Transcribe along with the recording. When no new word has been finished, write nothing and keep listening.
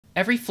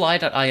Every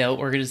Fly.io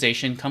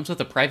organization comes with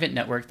a private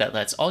network that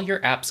lets all your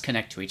apps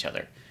connect to each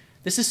other.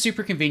 This is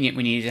super convenient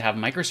when you need to have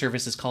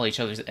microservices call each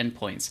other's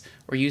endpoints,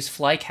 or use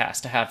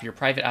Flycast to have your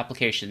private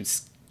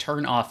applications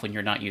turn off when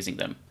you're not using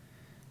them.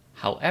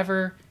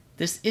 However,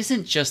 this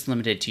isn't just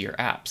limited to your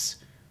apps.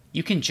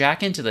 You can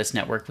jack into this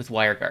network with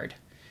WireGuard.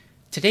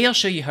 Today I'll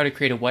show you how to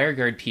create a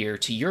WireGuard peer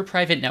to your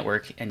private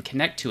network and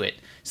connect to it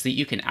so that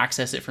you can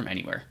access it from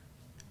anywhere.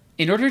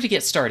 In order to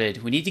get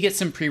started, we need to get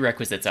some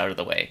prerequisites out of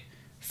the way.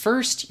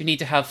 First, you need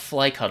to have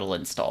Flycuddle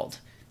installed.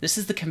 This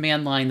is the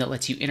command line that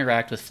lets you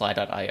interact with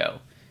Fly.io.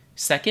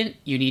 Second,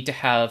 you need to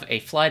have a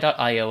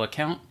Fly.io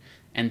account.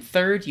 And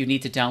third, you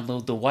need to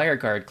download the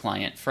WireGuard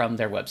client from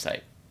their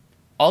website.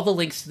 All the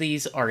links to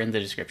these are in the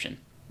description.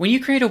 When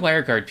you create a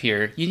WireGuard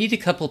peer, you need a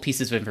couple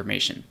pieces of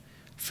information.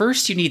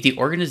 First, you need the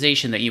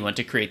organization that you want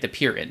to create the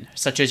peer in,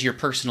 such as your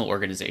personal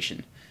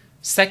organization.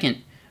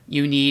 Second,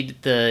 you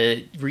need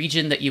the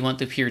region that you want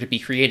the peer to be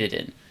created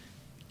in.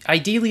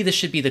 Ideally, this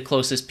should be the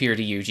closest peer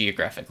to you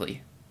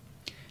geographically.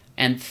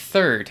 And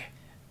third,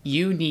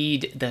 you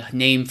need the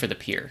name for the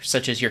peer,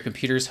 such as your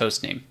computer's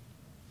hostname.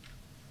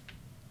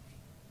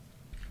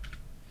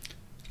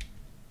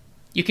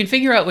 You can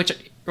figure out which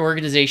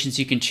organizations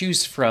you can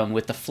choose from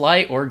with the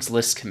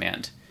fly_orgs_list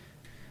command.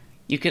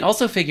 You can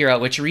also figure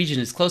out which region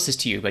is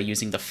closest to you by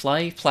using the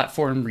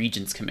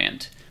fly_platform_regions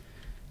command.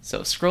 So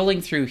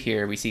scrolling through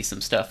here, we see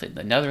some stuff in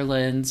the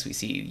Netherlands, we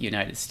see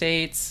United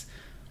States,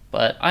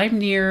 but I'm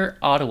near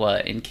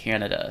Ottawa in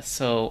Canada,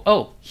 so,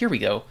 oh, here we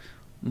go,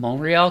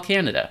 Montreal,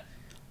 Canada.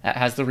 That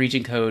has the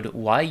region code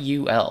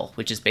YUL,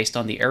 which is based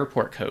on the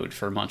airport code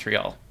for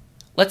Montreal.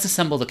 Let's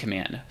assemble the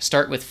command.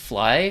 Start with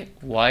fly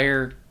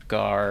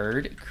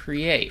WireGuard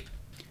create.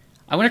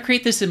 I want to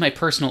create this in my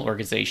personal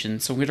organization,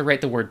 so I'm going to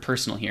write the word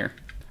personal here.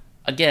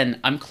 Again,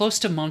 I'm close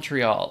to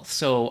Montreal,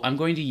 so I'm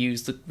going to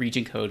use the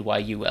region code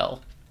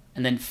YUL.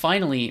 And then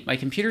finally, my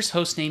computer's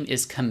hostname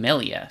is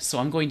Camellia, so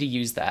I'm going to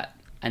use that.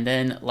 And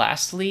then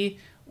lastly,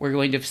 we're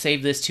going to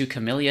save this to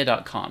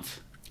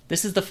camellia.conf.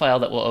 This is the file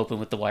that will open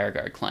with the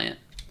WireGuard client.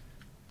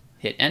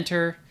 Hit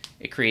enter,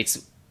 it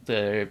creates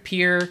the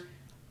peer,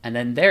 and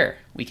then there,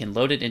 we can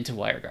load it into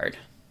WireGuard.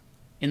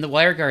 In the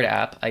WireGuard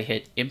app, I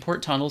hit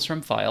import tunnels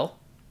from file,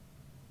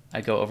 I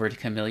go over to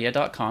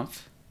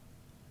camellia.conf,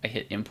 I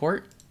hit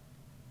import,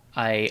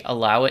 I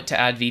allow it to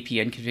add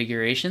VPN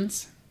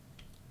configurations,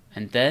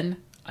 and then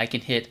I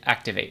can hit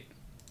activate.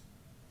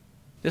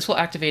 This will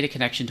activate a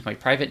connection to my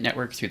private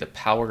network through the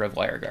power of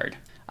WireGuard.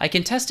 I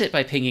can test it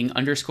by pinging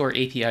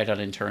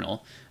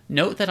 _API.internal.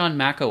 Note that on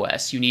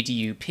macOS you need to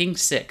use ping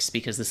 6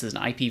 because this is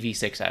an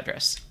IPv6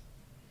 address.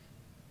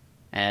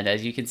 And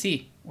as you can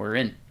see, we're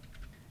in.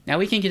 Now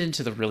we can get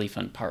into the really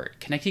fun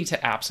part, connecting to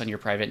apps on your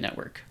private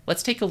network.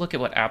 Let's take a look at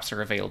what apps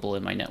are available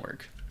in my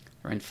network.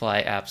 We're in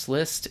Fly apps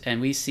list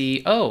and we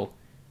see, oh,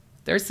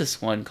 there's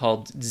this one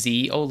called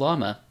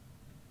Olama.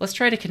 Let's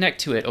try to connect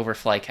to it over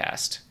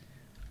Flycast.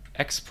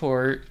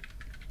 Export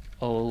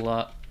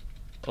Olama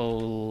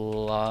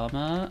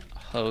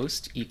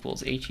host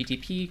equals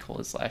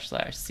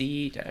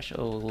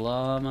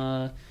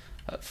http://c-olama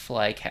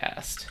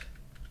Flycast.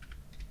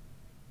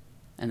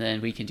 And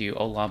then we can do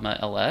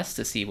Olama ls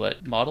to see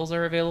what models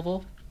are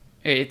available.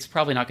 It's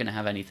probably not going to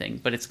have anything,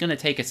 but it's going to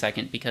take a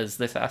second because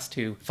this has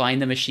to find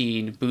the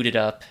machine, boot it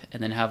up,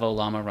 and then have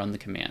Olama run the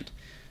command.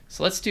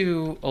 So let's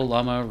do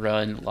Olama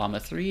run llama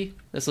 3.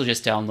 This will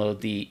just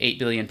download the 8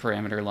 billion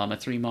parameter llama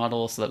 3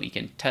 model so that we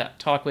can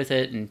talk with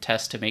it and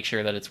test to make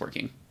sure that it's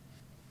working.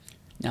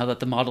 Now that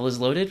the model is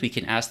loaded, we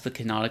can ask the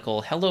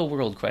canonical hello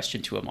world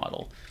question to a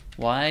model.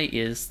 Why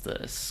is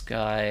the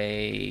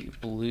sky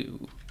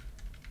blue?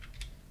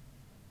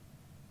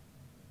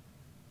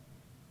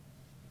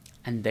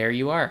 And there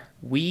you are.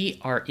 We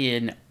are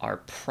in our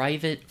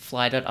private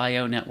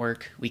Fly.io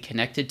network. We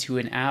connected to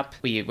an app.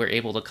 We were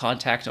able to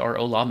contact our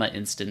Olama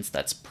instance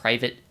that's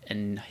private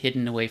and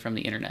hidden away from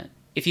the internet.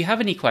 If you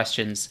have any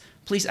questions,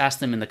 please ask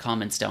them in the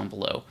comments down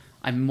below.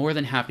 I'm more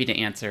than happy to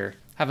answer.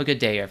 Have a good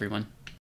day, everyone.